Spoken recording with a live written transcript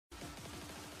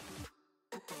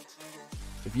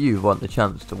If you want the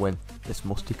chance to win this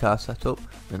MisTik car setup,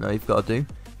 then all you've got to do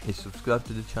is subscribe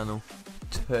to the channel,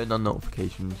 turn on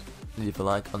notifications, leave a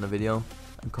like on the video,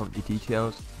 and comment your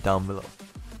details down below.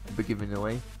 We'll be giving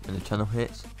away when the channel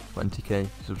hits 20k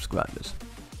subscribers.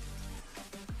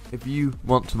 If you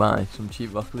want to buy some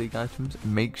cheap Rocket League items,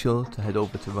 make sure to head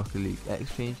over to Rocket League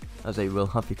Exchange, as they will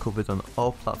have you covered on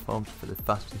all platforms for the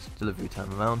fastest delivery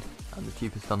time around and the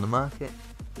cheapest on the market.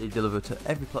 They deliver to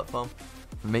every platform,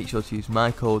 and make sure to use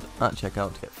my code at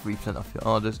checkout to get 3% off your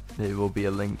orders. There will be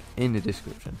a link in the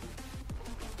description.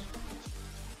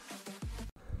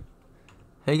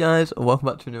 Hey guys, and welcome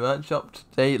back to a new item shop.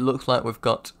 Today it looks like we've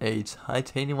got a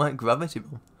titanium white gravity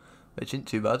ball, which isn't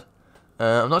too bad.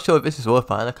 I'm not sure if this is worth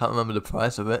buying, I can't remember the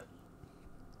price of it,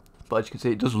 but as you can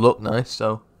see it does look nice,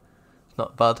 so it's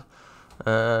not bad.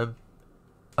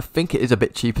 I think it is a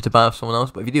bit cheaper to buy off someone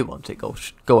else, but if you do want it,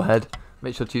 go ahead.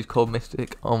 Make sure to use code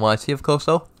MisTik on YT, of course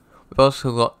though. We've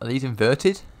also got, are these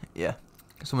inverted? Yeah,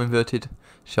 some inverted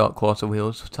short quarter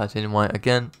wheels, titanium white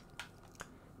again.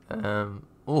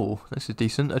 Oh, this is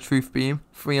decent, a truth beam,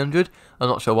 300. I'm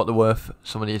not sure what they're worth,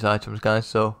 some of these items guys,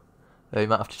 so you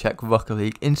might have to check with Rocket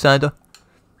League Insider.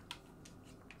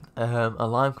 A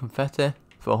lime confetti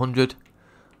for 100.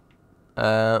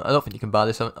 I don't think you can buy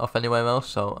this off anywhere else,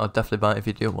 so I'll definitely buy it if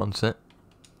you do want it.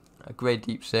 A grey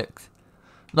deep 6.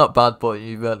 Not bad, but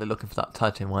you're really looking for that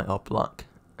titanium white or black.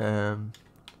 Is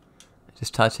this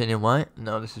titanium white?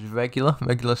 No, this is regular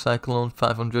cyclone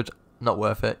 500. Not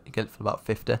worth it. You get it for about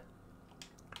 50.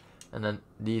 And then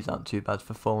these aren't too bad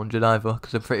for 400 either,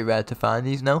 because they're pretty rare to find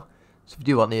these now. So if you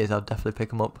do want these, I'll definitely pick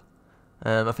them up.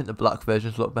 I think the black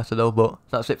versions look better though, but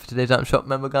that's it for today's item shop.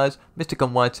 Remember guys, MisTik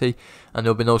on YT, and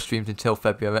there'll be no streams until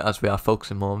February as we are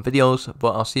focusing more on videos.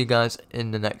 But I'll see you guys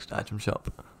in the next item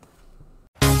shop.